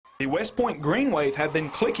The West Point Green Wave have been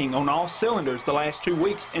clicking on all cylinders the last 2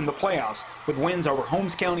 weeks in the playoffs, with wins over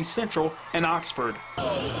Holmes County Central and Oxford.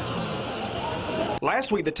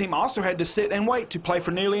 Last week, the team also had to sit and wait to play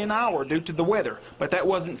for nearly an hour due to the weather, but that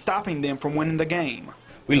wasn't stopping them from winning the game.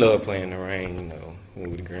 We love playing in the rain,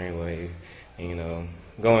 with the Green Wave.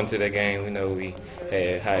 Going to that game, we know we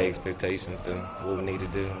had high expectations to what we need to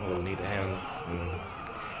do, what we need to handle.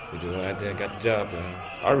 We just went out there and got the job done.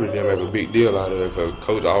 I really didn't make a big deal out of it because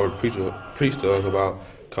Coach always preached to us about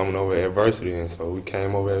coming over adversity, and so we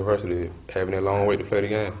came over adversity, having that long wait to play the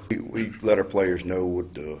game. We let our players know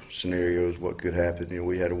what the scenarios, what could happen.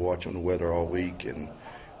 We had to watch on the weather all week, and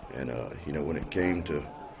when it came to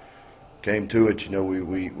it,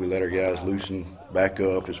 we let our guys loosen back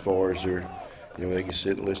up as far as they can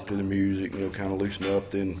sit and listen to the music, kind of loosen up.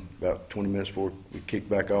 Then about 20 minutes before we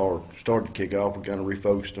started to kick off, we kind of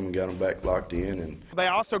refocused them and got them back locked in. And they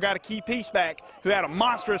also got a key piece back who had a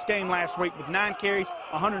monstrous game last week with 9 carries,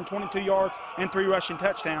 122 yards, and 3 rushing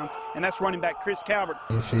touchdowns, and that's running back Chris Calvert.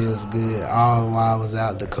 It feels good. All while I was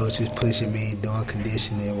out, the coach was pushing me, doing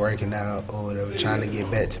conditioning, working out, or whatever, trying to get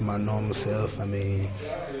back to my normal self.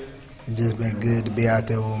 It's just been good to be out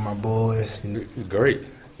there with my boys. It's great.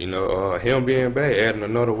 Him being back, adding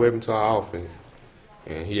another weapon to our offense,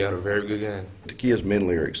 and he had a very good game. The kids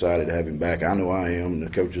mentally are excited to have him back. I know I am, and the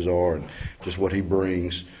coaches are, and just what he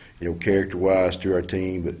brings, character-wise to our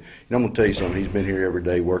team. But I'm going to tell you something, he's been here every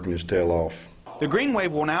day working his tail off. The Green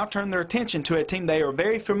Wave will now turn their attention to a team they are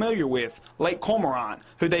very familiar with, Lake Cormorant,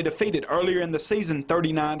 who they defeated earlier in the season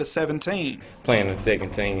 39-17. Playing the second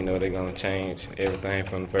team, they're going to change everything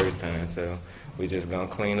from the first time, so we're just going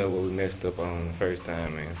to clean up what we messed up on the first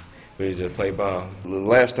time, and we just play ball. The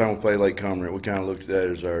last time we played Lake Cormorant, we kind of looked at that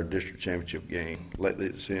as our district championship game. Let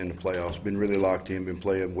us in the playoffs. Been really locked in, been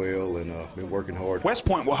playing well, and been working hard. West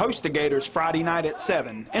Point will host the Gators Friday night at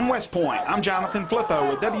 7. In West Point, I'm Jonathan Flippo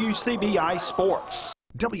with WCBI Sports.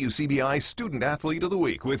 WCBI Student Athlete of the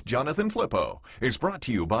Week with Jonathan Flippo is brought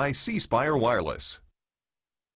to you by C Spire Wireless.